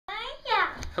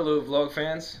Hello vlog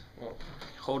fans. Well,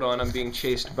 hold on, I'm being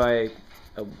chased by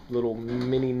a little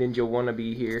mini ninja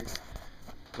wannabe here.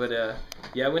 But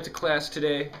yeah, I went to class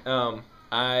today.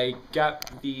 I got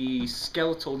the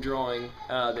skeletal drawing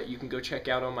that you can go check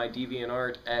out on my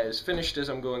DeviantArt as finished as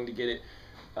I'm going to get it.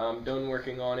 I'm done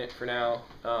working on it for now.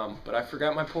 But I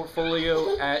forgot my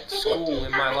portfolio at school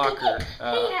in my locker.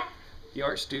 The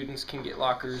art students can get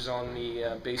lockers on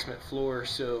the basement floor,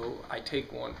 so I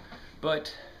take one.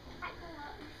 But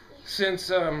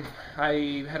since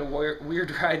I had a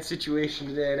weird ride situation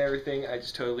today and everything, I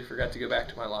just totally forgot to go back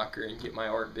to my locker and get my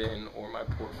art bin or my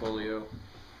portfolio.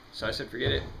 So I said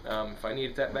forget it. If I need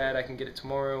it that bad, I can get it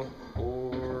tomorrow,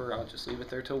 or I'll just leave it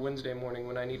there till Wednesday morning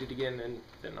when I need it again, and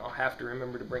then I'll have to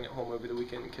remember to bring it home over the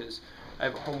weekend because I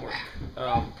have homework.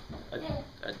 A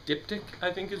diptych,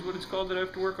 I think is what it's called, that I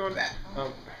have to work on.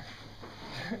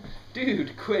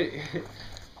 Dude, quit it.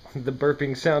 The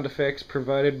burping sound effects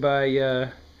provided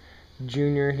by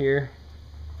Junior here.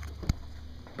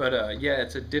 But yeah,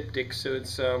 it's a diptych, so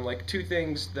it's like two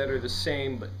things that are the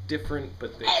same but different,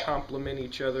 but they complement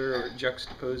each other or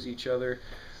juxtapose each other.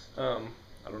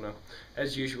 I don't know.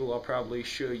 As usual, I'll probably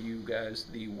show you guys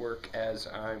the work as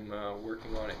I'm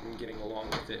working on it and getting along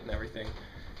with it and everything.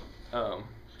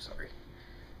 Sorry.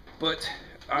 But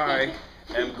I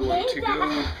am going to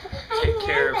go take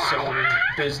care of some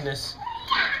business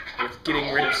with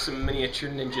getting rid of some miniature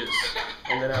ninjas,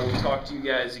 and then I will talk to you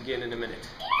guys again in a minute.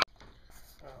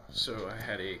 So I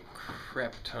had a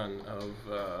crap ton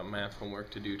of math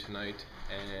homework to do tonight,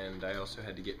 and I also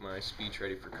had to get my speech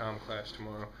ready for comm class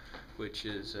tomorrow, which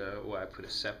is why I put a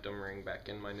septum ring back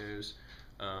in my nose,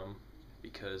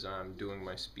 because I'm doing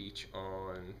my speech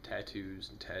on tattoos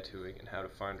and tattooing and how to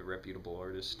find a reputable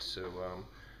artist. So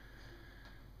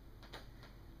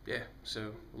yeah,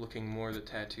 so looking more the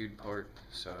tattooed part,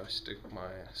 so I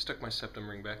stuck my septum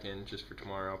ring back in just for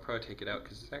tomorrow. I'll probably take it out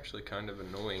because it's actually kind of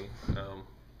annoying.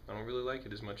 I don't really like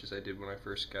it as much as I did when I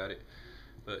first got it,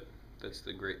 but that's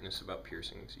the greatness about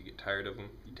piercings. You get tired of them,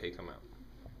 you take them out.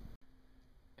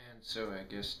 And so I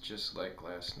guess just like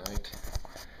last night,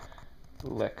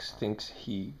 Lex thinks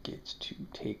he gets to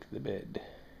take the bed.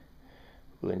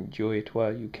 Well, enjoy it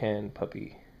while you can,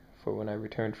 puppy, for when I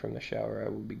return from the shower I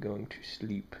will be going to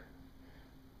sleep.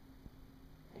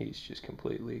 He's just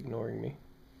completely ignoring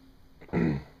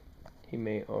me. He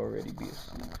may already be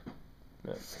asleep.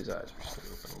 No, his eyes were still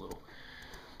open a little.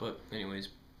 But anyways,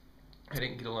 I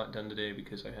didn't get a lot done today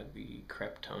because I had the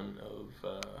crap ton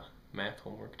of math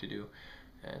homework to do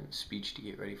and speech to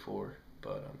get ready for,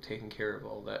 but I'm taking care of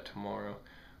all that tomorrow.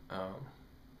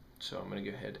 So I'm going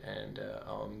to go ahead and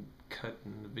I'm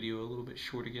cutting the video a little bit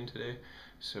short again today.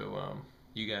 So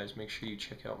you guys make sure you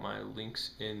check out my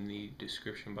links in the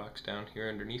description box down here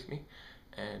underneath me,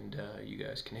 and you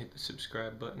guys can hit the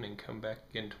subscribe button and come back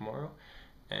again tomorrow,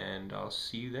 and I'll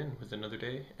see you then with another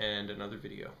day and another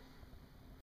video.